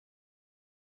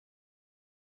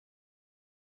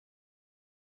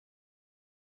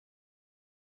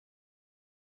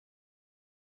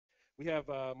We have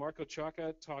Marco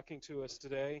Ciocca talking to us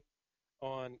today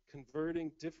on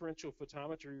converting differential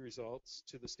photometry results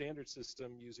to the standard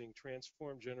system using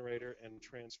transform generator and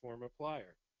transform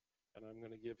applier. And I'm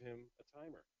going to give him a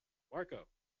timer. Marco.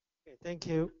 Okay, thank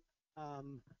you.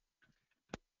 Um,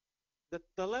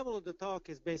 the level of the talk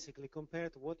is basically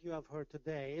compared to what you have heard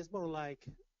today. It's more like,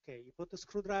 okay, you put the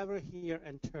screwdriver here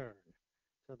and turn.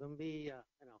 So don't be,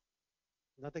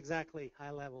 not exactly high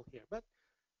level here, but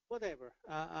whatever.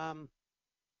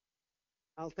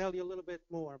 I'll tell you a little bit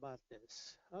more about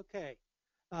this. Okay,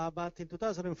 but in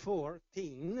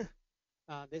 2014,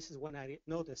 this is when I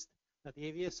noticed that the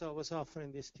AVSO was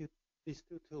offering these two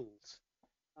tools.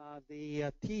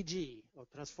 The TG, or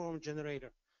Transform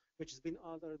Generator, which has been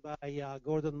authored by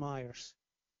Gordon Myers.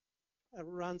 It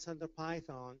runs under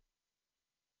Python.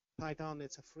 Python,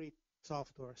 it's a free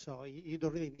software, so you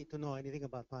don't really need to know anything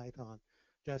about Python.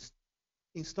 Just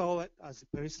install it as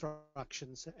per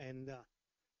instructions and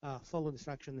follow the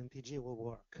instruction, and TG will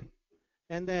work.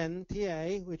 And then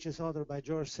TA, which is authored by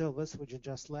George Silvas, which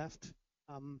just left,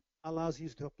 allows you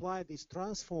to apply this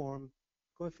transform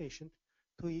coefficient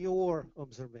to your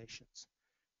observations.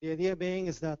 The idea being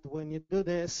is that when you do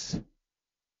this,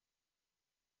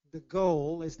 the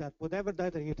goal is that whatever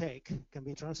data you take can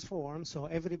be transformed so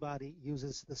everybody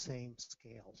uses the same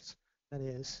scales. That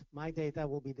is, my data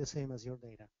will be the same as your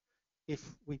data if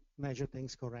we measure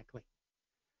things correctly.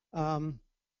 I'm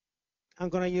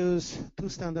going to use two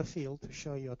standard fields to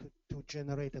show you to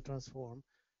generate a transform,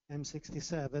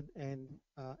 M67 and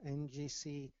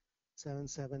NGC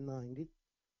 7790.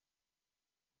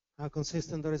 How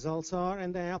consistent the results are,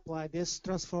 and then I apply this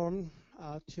transform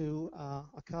to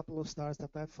a couple of stars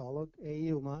that I followed,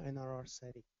 AUMA and RR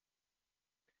SETI.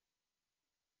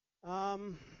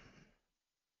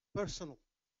 Personal.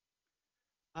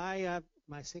 I have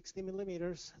my 60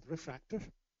 millimeters refractor,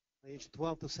 age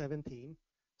 12 to 17,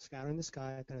 scouring the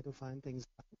sky, I try to find things.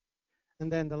 And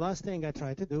then the last thing I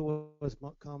tried to do was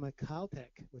Comet Caltech,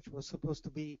 which was supposed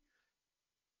to be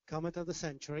Comet of the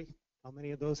Century. How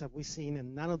many of those have we seen?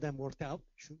 And none of them worked out.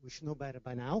 We should know better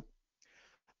by now.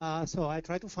 So I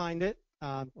tried to find it.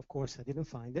 Of course, I didn't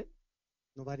find it.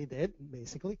 Nobody did,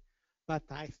 basically. But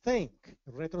I think,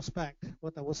 in retrospect,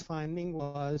 what I was finding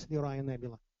was the Orion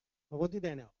Nebula. But what did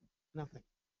I know? Nothing.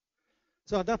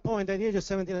 So at that point, at the age of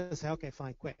 17, I said, okay,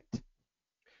 fine, quit.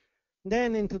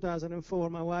 Then in 2004,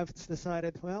 my wife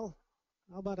decided, well,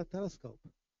 how about a telescope?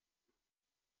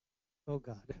 Oh,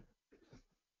 God.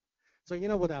 So you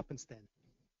know what happens then.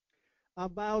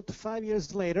 About 5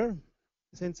 years later,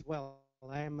 since, well,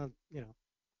 I'm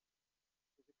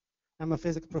a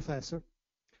physics professor.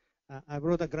 I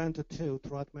wrote a grant or two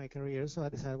throughout my career, so I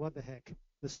decided, what the heck,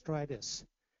 let's try this.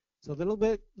 So a little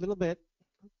bit,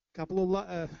 couple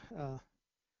of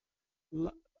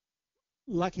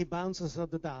lucky bounces of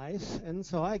the dice, and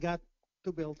so I got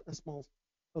to build a small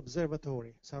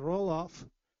observatory. So I roll off,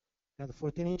 got a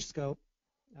 14-inch scope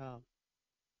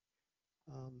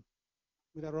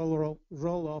with a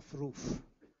roll-off roof.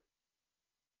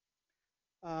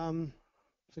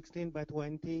 16 by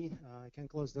 20, I can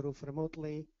close the roof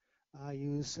remotely. I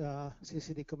use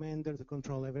CCD Commander to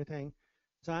control everything.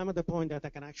 So I'm at the point that I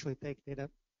can actually take data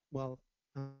while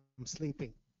I'm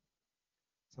sleeping.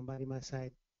 Somebody might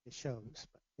say it shows,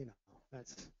 but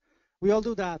we all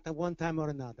do that at one time or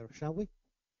another, shall we?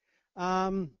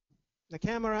 The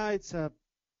camera, it's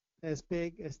as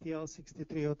big as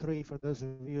STL6303 for those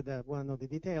of you that want to know the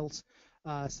details.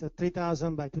 It's a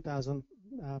 3000 by 2000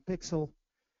 pixel,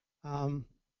 9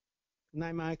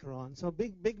 micron. So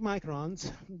big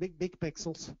microns, big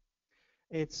pixels.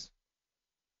 It's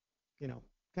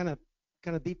kind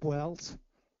of deep wells.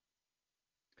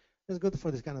 It's good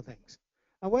for these kind of things.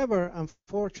 However,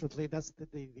 unfortunately, that's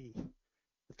the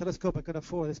telescope I could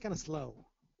afford. It's kind of slow.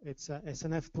 It's an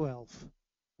f12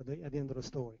 at the end of the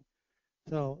story.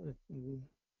 So if you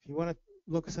want to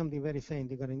look at something very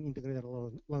faint, you're going to integrate it a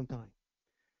long time.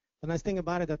 The nice thing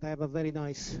about it is that I have a very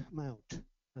nice mount.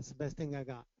 That's the best thing I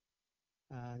got.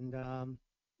 And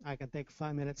I can take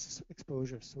 5 minutes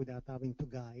exposures without having to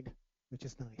guide, which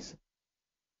is nice.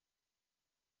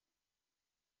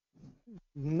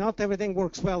 Not everything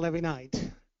works well every night.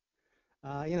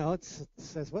 It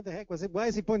says, what the heck was it? Why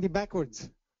is he pointing backwards?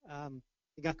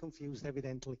 He got confused,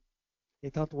 evidently. He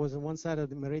thought it was on one side of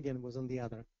the meridian, was on the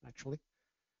other, actually.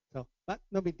 So, but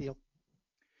no big deal.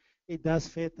 It does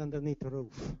fit underneath the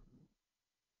roof.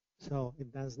 So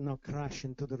it does not crash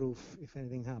into the roof if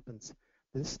anything happens.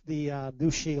 The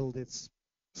dew shield, it's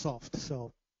soft.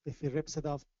 So if it rips it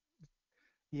off,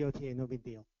 EOTA, no big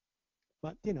deal.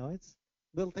 But, it's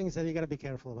little things that you got to be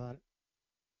careful about it.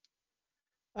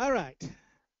 All right.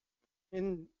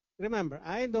 In remember,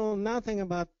 I know nothing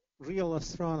about real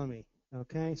astronomy.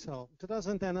 Okay, so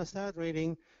 2010 I started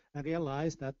reading and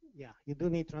realized that, yeah, you do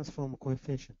need transform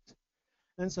coefficient.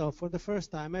 And so for the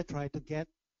first time, I tried to get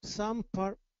some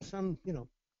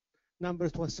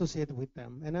numbers to associate with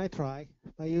them. And I try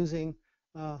by using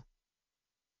the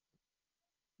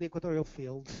equatorial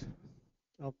fields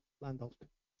of Landolt.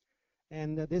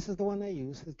 And this is the one I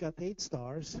use. It's got 8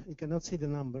 stars. You cannot see the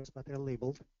numbers, but they're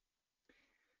labeled.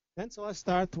 And so I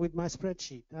start with my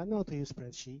spreadsheet. I know to use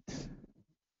spreadsheets,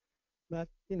 but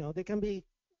they can be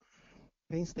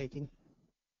painstaking.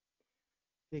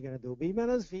 You're going to do B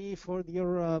minus V for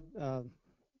your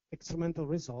experimental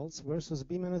results versus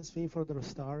B minus V for the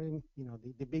star,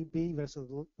 the big B versus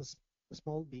the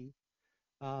small b.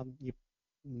 You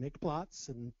make plots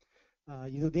and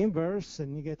you do the inverse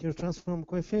and you get your transform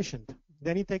coefficient.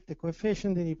 Then you take the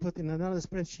coefficient and you put in another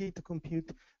spreadsheet to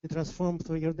compute the transform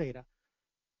through your data.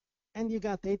 And you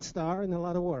got 8 star and a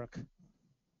lot of work.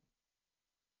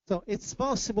 So it's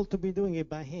possible to be doing it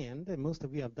by hand, and most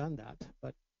of you have done that,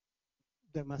 but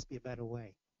there must be a better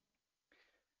way.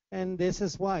 And this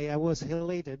is why I was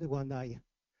elated when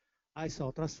I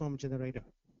saw Transform Generator.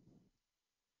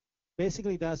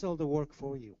 Basically does all the work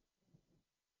for you.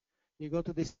 You go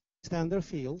to this standard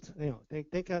field,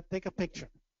 take a picture.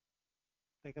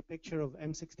 Take a picture of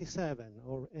M67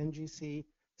 or NGC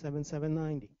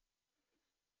 7790.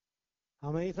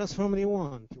 How many transform do you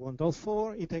want? You want all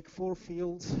 4? You take 4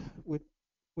 fields with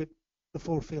the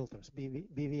 4 filters,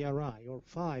 BVRI, or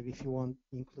 5 if you want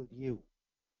to include U.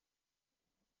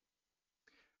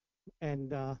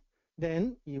 And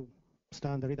then you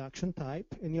start the reduction type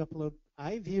and you upload.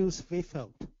 I've used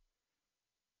VPhoto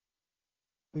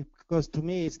because to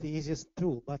me it's the easiest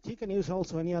tool, but you can use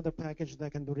also any other package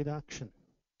that can do reduction,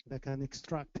 that can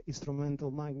extract instrumental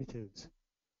magnitudes.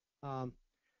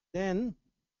 Then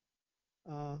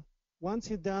once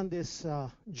you've done this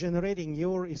generating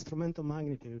your instrumental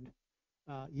magnitude,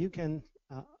 you can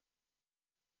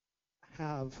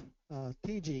have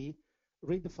TG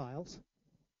read the files,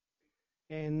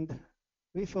 and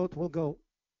VPhoto will go,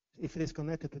 if it is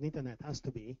connected to the internet, has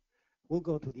to be, will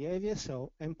go to the AVSO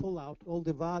and pull out all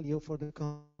the value for the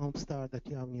comp star that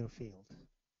you have in your field.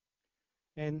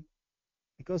 And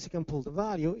because you can pull the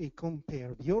value, it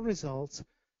compares your results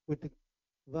with the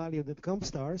value of the comp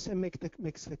stars and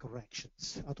makes the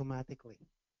corrections automatically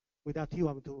without you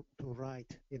having to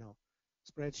write,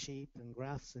 spreadsheet and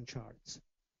graphs and charts.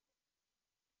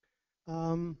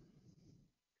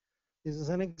 This is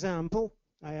an example.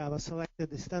 I have selected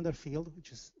the standard field,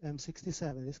 which is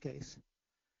M67 in this case.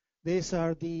 These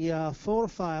are the 4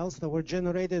 files that were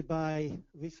generated by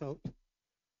VPhoto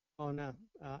on a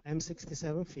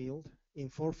M67 field in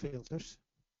 4 filters.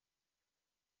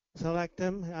 Select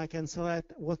them. I can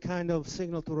select what kind of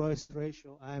signal to noise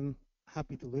ratio I'm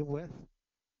happy to live with.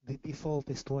 The default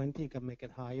is 20. You can make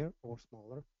it higher or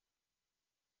smaller.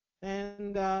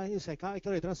 And you say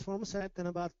calculate transform set in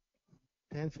about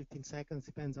 10, 15 seconds,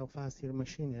 depends how fast your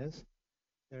machine is.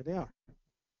 There they are,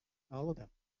 all of them.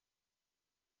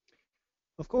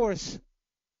 Of course,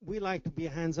 we like to be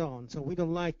hands-on, so we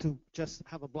don't like to just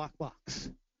have a black box,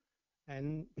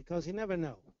 and because you never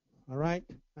know, all right?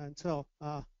 And so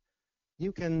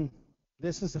you can,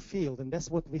 this is a field, and that's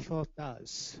what VPhoto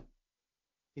does.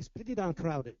 It's pretty darn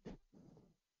crowded.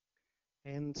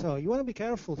 And so you want to be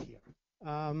careful here.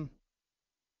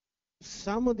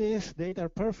 Some of these data are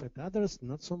perfect, others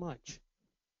not so much.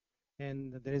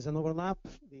 And there is an overlap.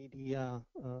 The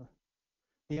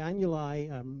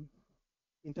annuli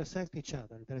intersect each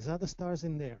other. There's other stars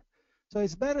in there. So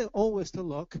it's better always to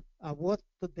look at what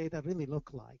the data really look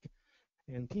like.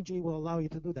 And TG will allow you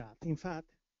to do that. In fact,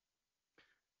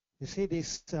 you see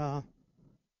these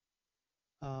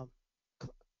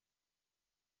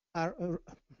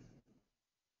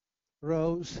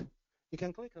rows. You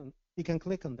can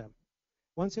click on them.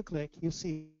 Once you click, you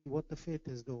see what the fit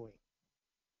is doing.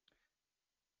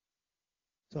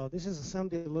 So this is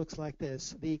something that looks like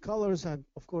this. The colors are,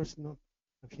 of course, not,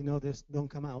 if you know this, don't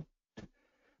come out.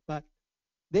 But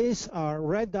these are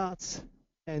red dots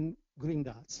and green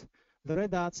dots. The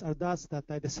red dots are dots that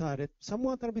I decided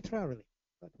somewhat arbitrarily,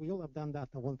 but we all have done that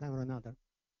at one time or another.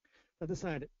 I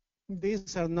decided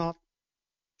these are not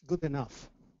good enough.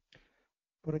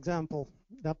 For example,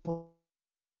 that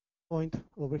point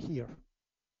over here,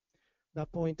 that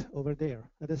point over there,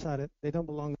 I decided they don't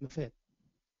belong in the fit.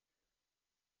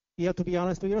 You have to be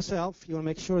honest with yourself. You want to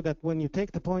make sure that when you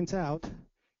take the points out,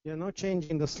 you're not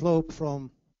changing the slope from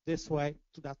this way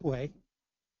to that way,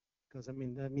 because I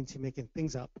mean that means you're making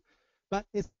things up. But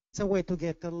it's a way to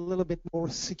get a little bit more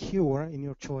secure in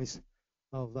your choice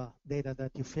of data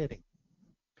that you're fitting.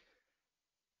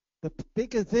 The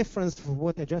biggest difference from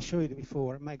what I just showed you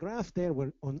before, my graph there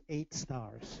were on 8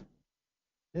 stars.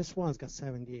 This one's got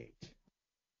 78.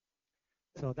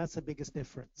 So that's the biggest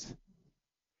difference.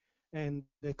 And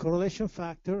the correlation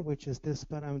factor, which is this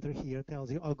parameter here,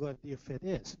 tells you how good your fit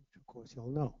is, which of course you'll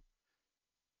know.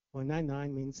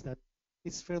 0.99 means that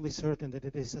it's fairly certain that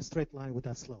it is a straight line with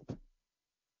that slope.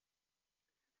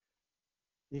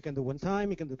 You can do 1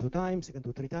 time, you can do 2 times, you can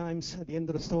do 3 times. At the end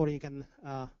of the story, you can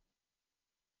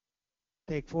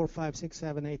take 4, 5, 6,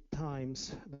 7, 8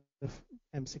 times the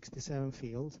M67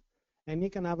 field, and you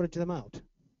can average them out.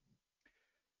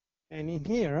 And in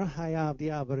here, I have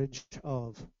the average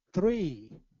of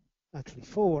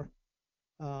 4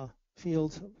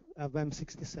 fields of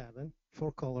M67,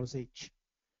 4 colors each,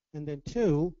 and then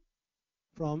 2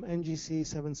 from NGC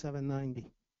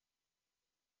 7790.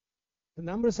 The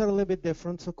numbers are a little bit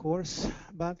different, of course,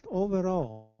 but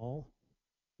overall,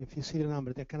 if you see the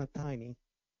number, they're kind of tiny.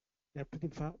 They're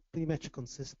pretty much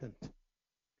consistent.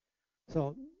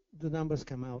 So the numbers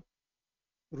come out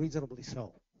reasonably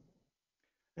so.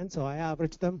 And so I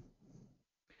averaged them,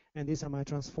 and these are my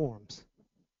transforms.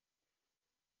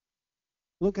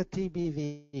 Look at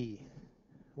TBV,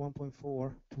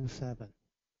 1.427.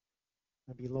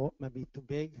 Maybe low, maybe too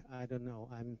big. I don't know.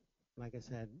 I'm, like I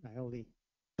said, I only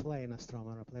play an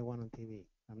astronomer. I play one on TV.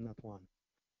 I'm not one.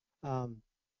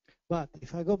 But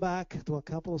if I go back to a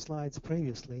couple of slides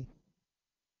previously,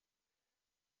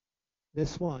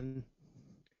 this one,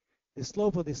 the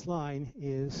slope of this line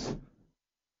is,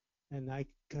 and I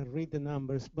can read the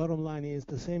numbers, bottom line is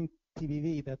the same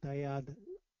TBV that I had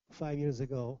 5 years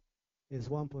ago is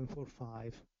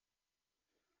 1.45.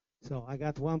 So I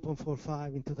got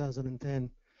 1.45 in 2010.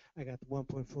 I got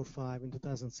 1.45 in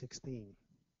 2016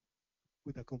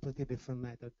 with a completely different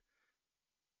method.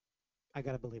 I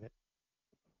got to believe it.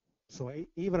 So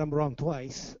even I'm wrong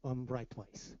twice, I'm right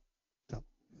twice. So,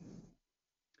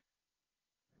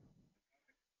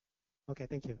 okay,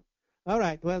 thank you. All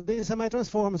right, well, these are my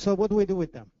transforms. So what do we do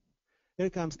with them? Here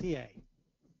comes TA.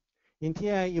 In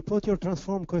TA, you put your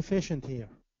transform coefficient here.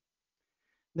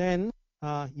 Then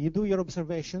you do your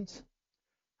observations,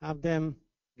 have them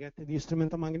get the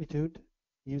instrumental magnitude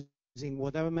using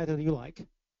whatever method you like.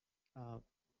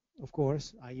 Of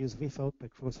course, I use VPhoto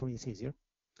because for me it's easier.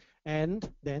 And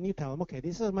then you tell them, okay,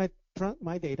 this is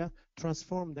my data,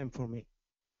 transform them for me.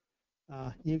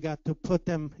 You got to put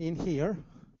them in here,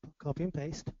 copy and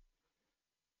paste,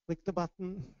 click the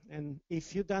button, and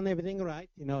if you've done everything right,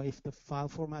 you know, if the file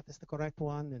format is the correct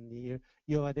one and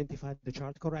you identified the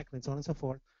chart correctly and so on and so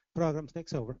forth, program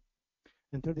takes over.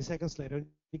 And 30 seconds later,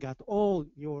 you got all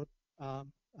your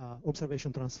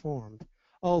observation transformed,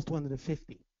 all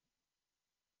 250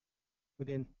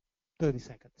 within 30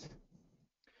 seconds.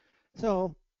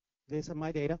 So these are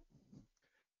my data.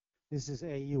 This is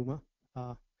a UMA.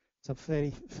 It's a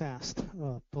very fast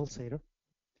pulsator.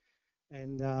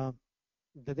 And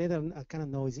the data are kind of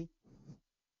noisy,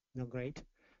 not great.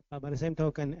 By the same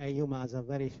token, a UMA has a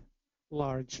very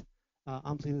large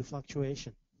amplitude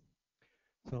fluctuation.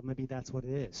 So maybe that's what it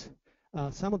is.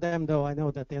 Some of them, though, I know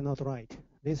that they're not right.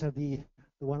 These are the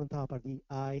one on top are the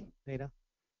I data.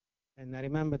 And I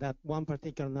remember that one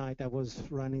particular night I was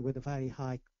running with a very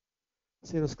high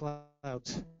cirrus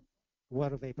clouds,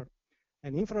 water vapor.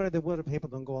 And infrared and water vapor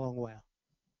don't go along well.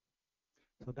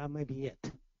 So that may be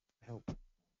it, I hope.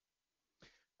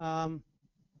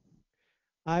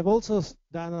 I've also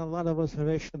done a lot of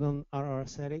observation on RR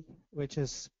SETI, which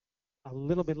is a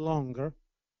little bit longer.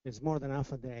 It's more than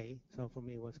half a day. So for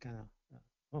me, it was kind of,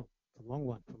 it's a long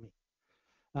one for me.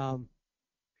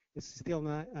 It's still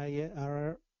not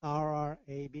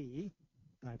RRAB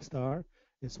type star.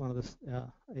 It's one of the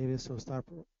AVSO star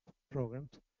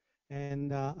programs.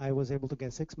 And I was able to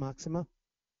get 6 maxima.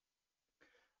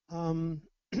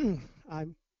 I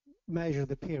measured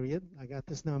the period. I got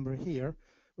this number here,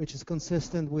 which is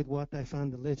consistent with what I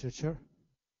found in the literature.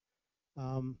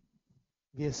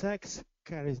 VSX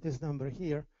carries this number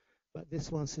here, but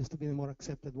this one seems to be the more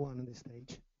accepted one in this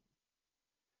stage.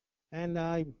 And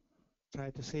I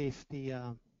tried to see if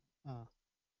the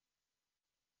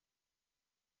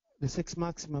 6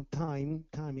 maximum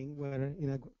timing were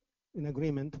in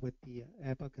agreement with the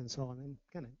epoch and so on, and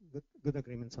kind of good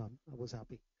agreements on. I was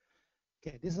happy.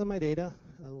 Okay, this is my data,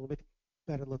 a little bit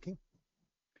better looking.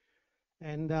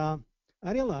 And I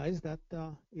realized that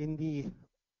in the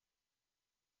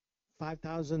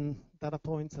 5,000 data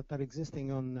points that are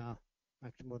existing on,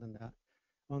 actually more than that,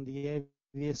 on the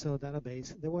AVSO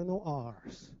database, there were no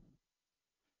R's.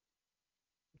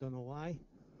 Don't know why,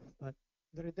 but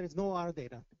there is no R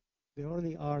data. The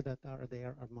only R that are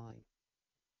there are mine.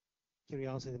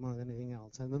 curiosity more than anything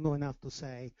else. I don't know enough to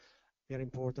say they're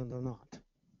important or not.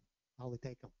 I'll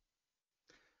take them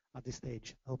at this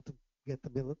stage. Hope to get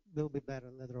a little bit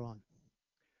better later on.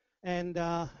 And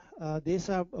these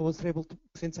I was able to,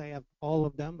 since I have all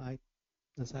of them, I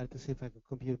decided to see if I could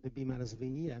compute the B minus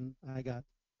V, and I got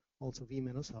also V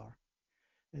minus R.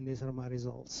 And these are my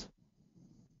results.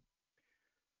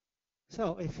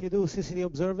 So if you do CCD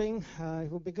observing,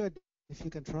 it would be good if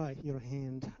you can try your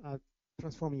hand at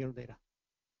transforming your data.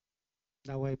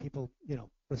 That way people,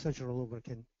 researchers all over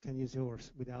can use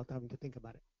yours without having to think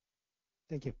about it.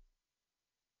 Thank you.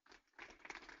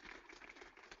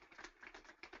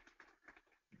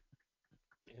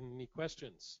 Any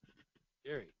questions?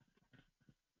 Gary?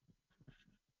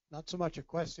 Not so much a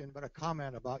question, but a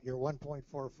comment about your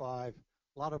 1.45.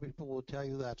 A lot of people will tell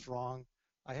you that's wrong.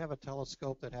 I have a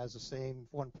telescope that has the same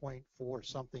 1.4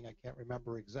 something, I can't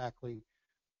remember exactly,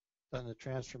 done the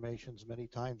transformations many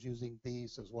times using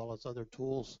these as well as other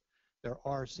tools. There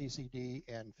are CCD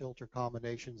and filter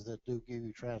combinations that do give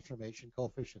you transformation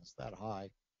coefficients that high.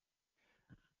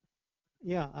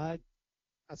 Yeah,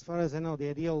 as far as I know, the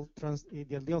ideal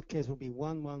case would be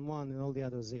 1, 1, 1, and all the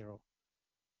others 0.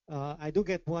 I do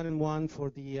get 1 and 1 for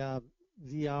the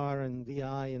VR and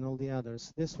VI and all the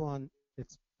others. This one,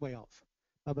 it's way off.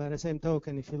 But by the same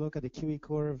token, if you look at the QE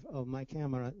curve of my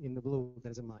camera in the blue,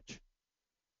 there isn't much.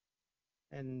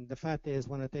 And the fact is,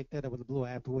 when I take data with the blue,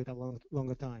 I have to wait a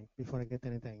longer time before I get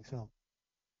anything. So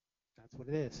that's what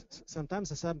it is. Sometimes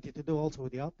it's something to do also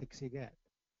with the optics you get.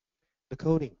 The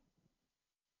coding.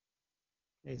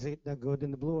 Is it that good in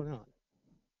the blue or not?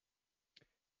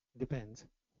 Depends.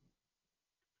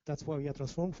 That's what we are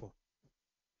transformed for.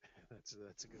 That's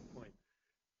a good point.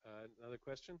 Another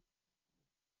question?